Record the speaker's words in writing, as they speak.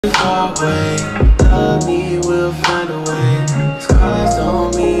Way, love me, we'll find a way. Scars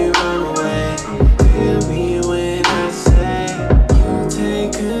don't mean run away. Feel me when I say you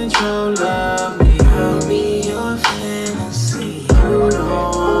take control of me. I'll be your fantasy. You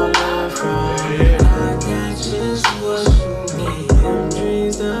don't want love from me. I got just what you need. Them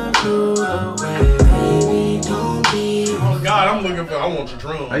dreams that flew away. Baby, don't be. Oh God, I'm looking for. I want your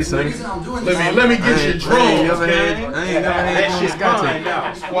drums. Hey, son. Let me get your drums, man. I ain't never had that shit mine now.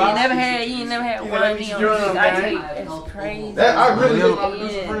 You ain't never had one of them Skytapes. That's crazy. That I really look my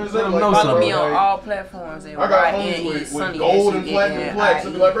best friends up. Follow me on all platforms. I got homies with gold and platinum plaques.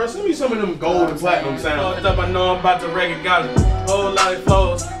 And be like, bro, send me some of them gold and platinum sounds. I know I'm about to record got a whole lot of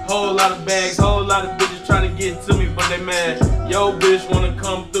clothes, whole lot of bags, whole lot of bitches trying to get to me, but they mad. Yo, bitch wanna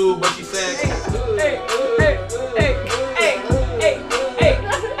come through, but she said, hey.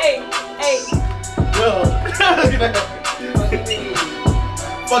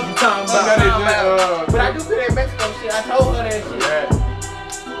 Fuck you talking about. But I do feel that Mexico shit. I told her that shit. Yeah.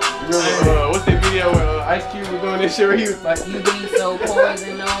 What's that video where Ice Cube was doing this shit where he was like, You be so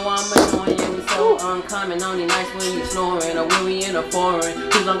poison, no I'm annoying. You so uncommon, only nice when you snoring or when we in a foreign.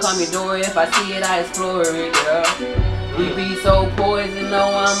 Please don't call me Dory, if I see it I explore it, yeah. We be so poison,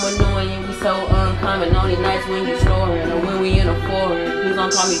 no I'm annoying. We so uncommon, only nice when you snoring or when we in a foreign. Please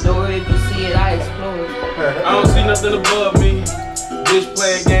don't call me Dory, if you see it I explore it. I don't see nothing above me. Bitch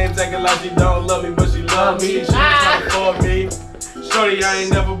playing games acting like she don't love me, but she love me. She trying to fuck me. Shorty, I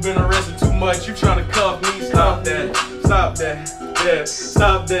ain't never been arrested too much. You trying to cuff me? Stop that. Stop that. Yeah,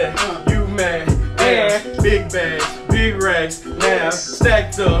 stop that. You mad? Yeah. Big bags, big racks. Now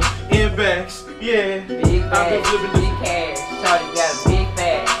stacked up in bags. Yeah. Big bag, big cash. Shorty got a big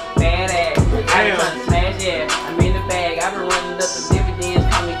bag, bad ass. I been trying to smash ass. I'm in the bag. I been running up the dividends.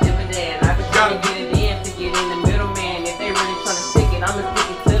 Call me dividend. I been trying to get it in to get in the middle, man. If they really trying to stick it, I'ma stick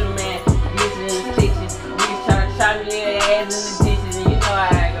it to the man. Bitches in the stitches. Niggas trying to try to lay their ass in the ditches, and you know how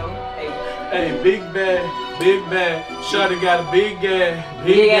I go. Hey, big bag, big bag. Shorty got a big ass,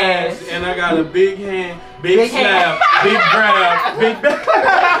 big ass, and I got a big hand, big slap, big grab, big bag.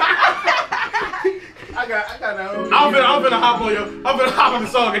 I'm finna hop on the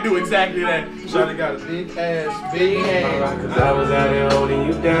song and do exactly that. Shorty got a big ass, big hand. Cause I was out here holding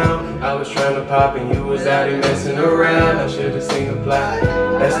you down. I was trying to pop and you was out here messing around. I should've seen the plot.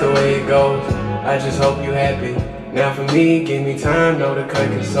 That's the way it goes. I just hope you happy. Now for me, give me time, know the cut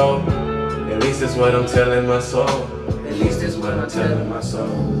console. At least that's what I'm telling my soul. At least that's what I'm telling my soul.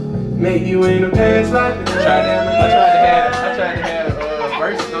 Make you in the past life. I tried to have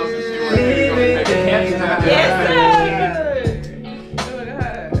verses on some shit where they make a caption out there.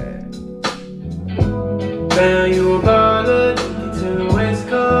 Now you a baller, took you to the West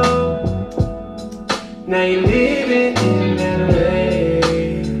Coast. Now you living in LA.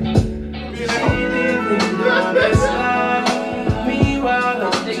 She living the best life. Meanwhile,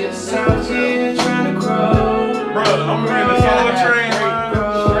 I'm just out here trying to grow. Bro, I'm in the soul train.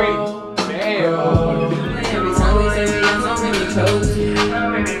 Every time we say we young, I'm really close to you.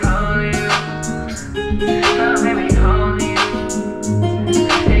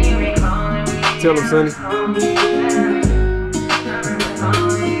 Tell him, Sonny.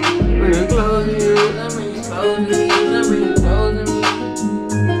 Really close to you, I'm really close to you, I'm really close to me.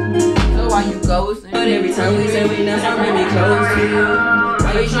 So why you ghosting? But every time we say we dance, I'm really close to you.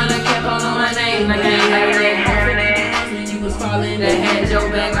 Why you tryna cap on my name? Like I ain't like that. When you was falling, they had your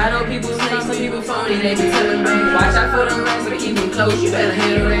back. I know people snake, some people phony, they be telling me. Watch out for them rats, but keep them close, you better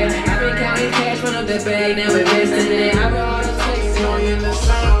hit a rat. I been counting cash, run up that bag, now investing in it. I been all this texting on you, the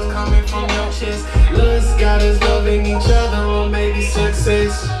sounds coming from your chest. Looks got us loving each other on baby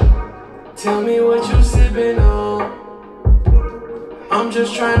success. Tell me what you sipping on. I'm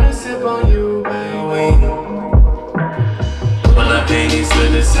just trying to sip on you, baby. Pull up panties to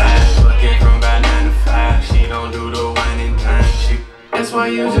the side, fucking from about 9 to 5. She don't do the wine in time. That's why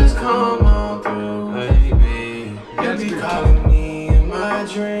you just come on through, baby. You be calling me in my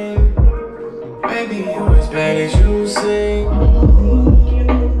dream. Baby, you as bad as you sing.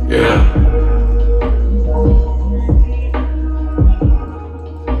 Yeah.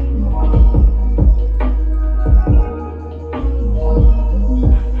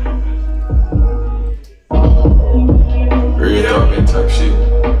 Real talk and talk shit.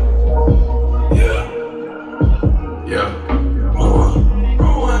 Yeah. Roll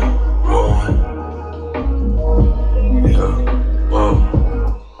one. Yeah. Whoa.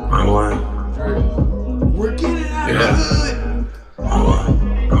 Run one. We're getting out of the hood.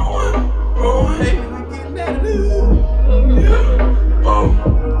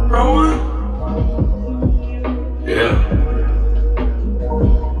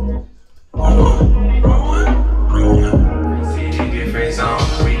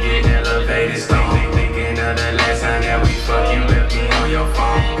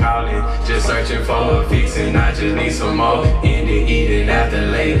 off, ended eating after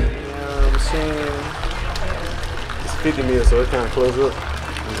later. You know what I'm saying? It's 50 meals, so it's kind of close up.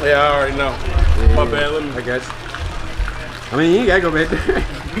 Yeah, I already know. Yeah, My bad, let me. I got you. I mean, you ain't gotta go back there.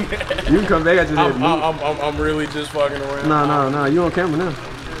 You can come back. I just had to move. I'm really just fucking around. No. You on camera now.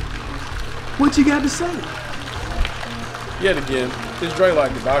 What you got to say? Yet again, it's Dre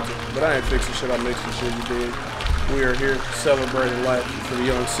like the doctor, but I ain't fixing shit. I mixing shit. You dig? We are here celebrating life for the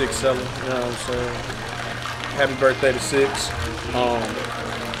young Six seller. You know what I'm saying? Happy birthday to Six.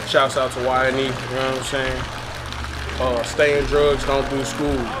 Shouts out to YNE. You know what I'm saying? Stay in drugs, don't do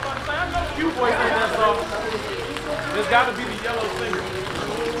school. There's got to be the yellow finger.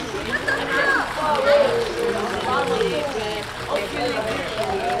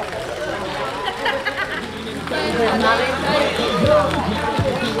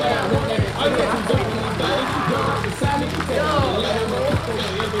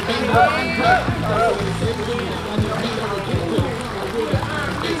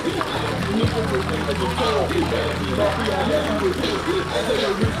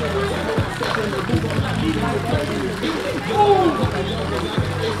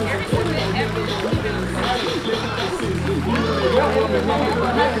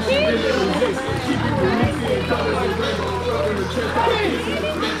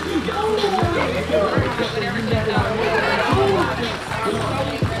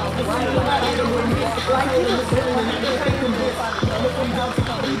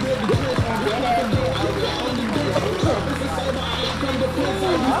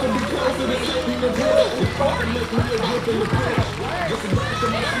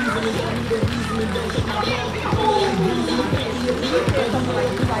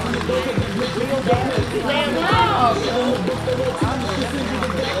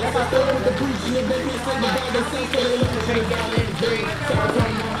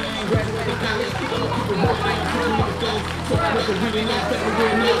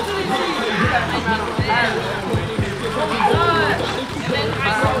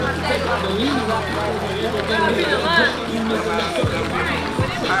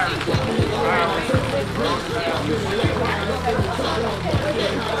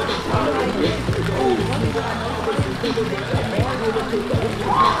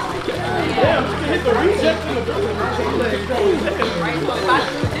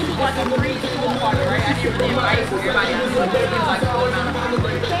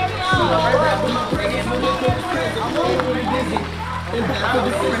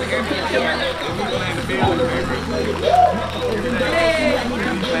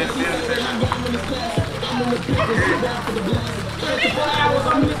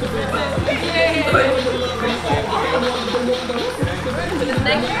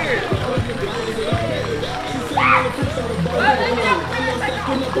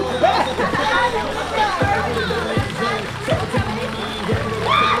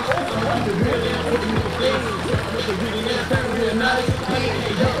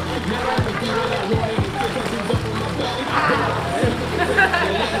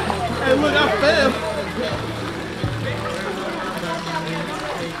 Hey, look, I fell.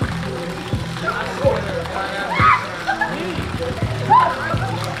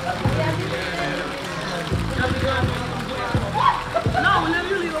 No, whenever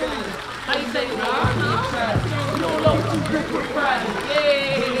you leave alone. How you say it? You don't know what you drink for Friday.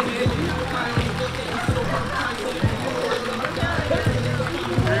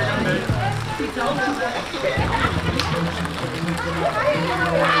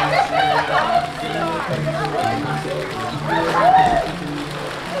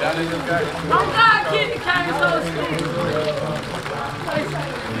 I'm not kidding, Karen, so it's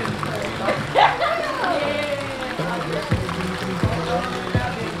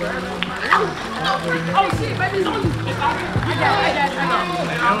oh shit, baby's on you. I got.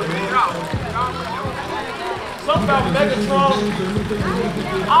 Something about Megatron.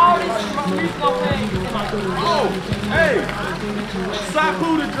 All this music gonna pay. Oh, hey. Saku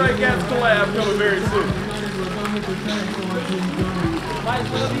the Drake Gas collab coming very soon. Might as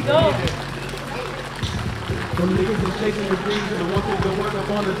well be gone. Some niggas been chasing the dreams, the ones who been working up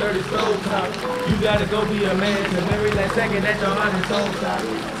on the 30 soul top. You gotta go be a man, the very last second that your heart and soul top.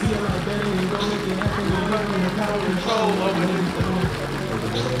 See a lot of better and go make it happen, and learn the power and control over these.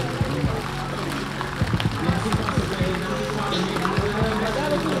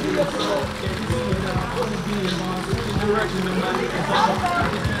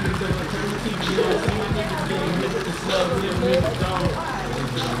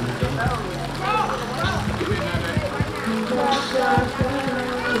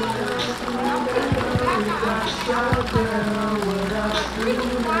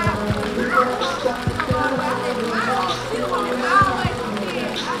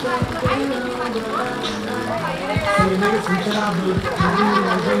 niggas from childhood, I really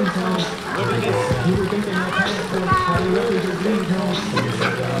like ringtones. You would think they had passports, how they look at just leave home.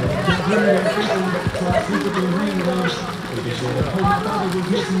 Just give me that freedom, so I sleep with the ring on. Hope my father was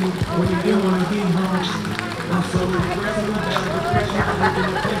missing me when he didn't want to get home. I'm so aggressive with that depression, I'm looking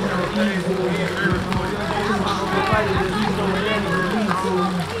to take out the ease for it. I'm my uncle fighter, that he's so ready to lead to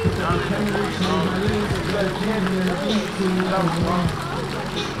him. I'm coming to change my legs, and blood candy and the beat to me. I was wrong.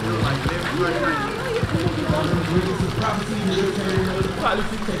 This is prophecy, you're turning of the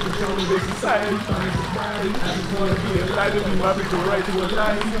policy, take control of this society, find sobriety. I just want to be a light of me, my big right to a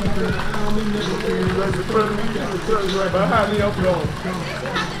life. I don't need never fear, right in front of me, got the drugs right behind me, I'm gone.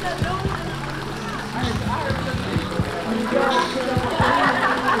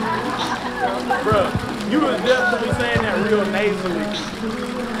 Bruh, you was definitely saying that real nasally.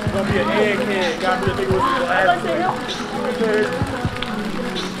 Gonna be an egghead, got me a nigga with some glasses.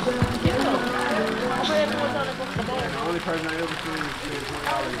 The only person I ever seen is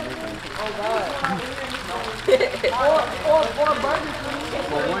oh God. or Burger King.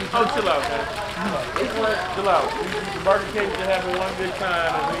 Oh, chill out, man. Chill out. The Burger King just having one good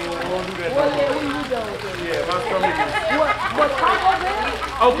time, and we won't do that. Well, yeah, we do. Yeah, my stomach is. What Taco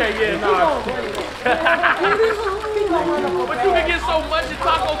Bell? Okay, yeah, nah. But you can get so much at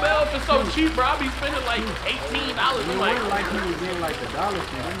Taco Bell for so cheap, bro. I be spending like $18. I'm like he was getting like the dollar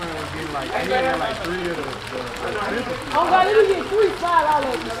shit. That man was getting like 3 of the oh God, you get $3, $5.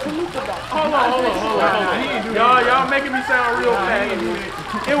 Hold on. Y'all making me sound real bad.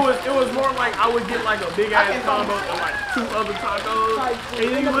 It was more like I would get like a big ass combo of like 2 other tacos,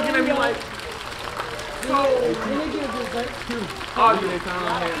 and then you looking at me like. So, oh,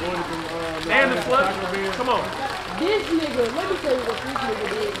 and the slush. Come on. This nigga, let me tell you what this nigga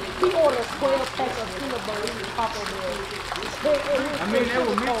did. He ordered a 12 pack of peanut butter in Taco Bell. I mean, they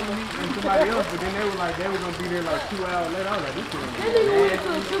were mixing me and somebody else, but then they were gonna be there like 2 hours later. I was like, this shit. That nigga went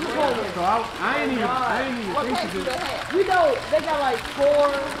to a sugar coma. So I ain't even think of it. You know, they got like 4.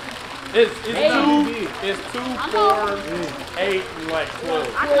 It's 2, 4, 8, and like 12.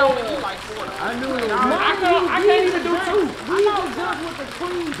 I can only do like 4. I knew it was I can't even do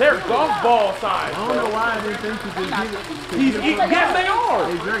 2. They're golf ball size. I don't know why I didn't think you could get it. Yes, they are.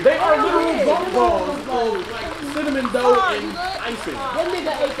 They are literal golf balls of like cinnamon dough and icing. That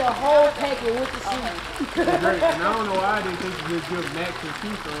nigga ate the whole packet with the sleep. And I don't know why I didn't think you just give Max and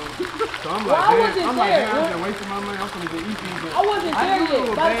Keith some. So I'm like, damn, I'm just wasting my money. I'm gonna get eat these. I wasn't there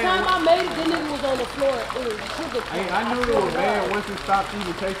yet. By the time I made it, the nigga was on the floor. It was sugar. I knew it was bad once it stopped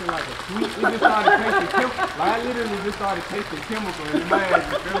even tasting like a sweet. It just started tasting chemical. Like I literally just started tasting chemical and my ass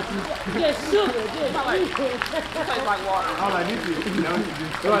just fell through. Just sugar. Just Tastes like water. I was like, this is, you know,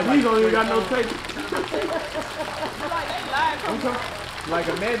 Like these don't even got no taste. like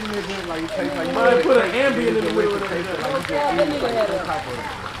imagine it being like it tastes like you might put an ambient in the middle of it. Like some type of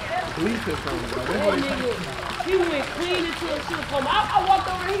bleach or something. That nigga, he went clean into a sugar coma. I walked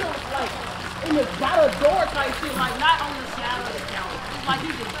over here like in the bottom door type shit, like not on the side of the counter. It's like he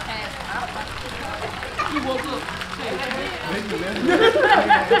just passed out. He woke up.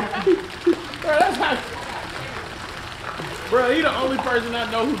 Bro, that's how. Bro, he the only person I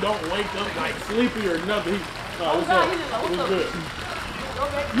know who don't wake up like sleepy or nothing. What's up? What's good?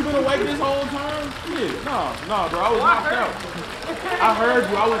 You been awake this whole time? Yeah, nah, bro. I was knocked out. I heard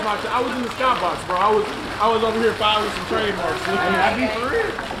you. I was knocked out. I was in the Skybox, bro. I was over here filing some trademarks. I be for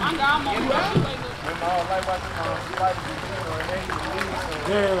real. I'm on the way.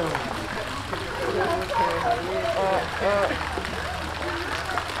 Damn.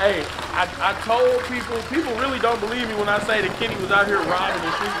 Hey, I told people really don't believe me when I say that Kenny was out here robbing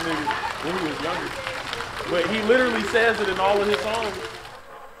and shooting niggas when he was younger. But he literally says it in all of his songs.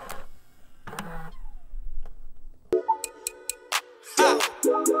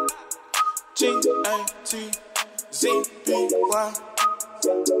 G-A-T-Z-B-Y.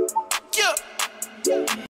 Yeah.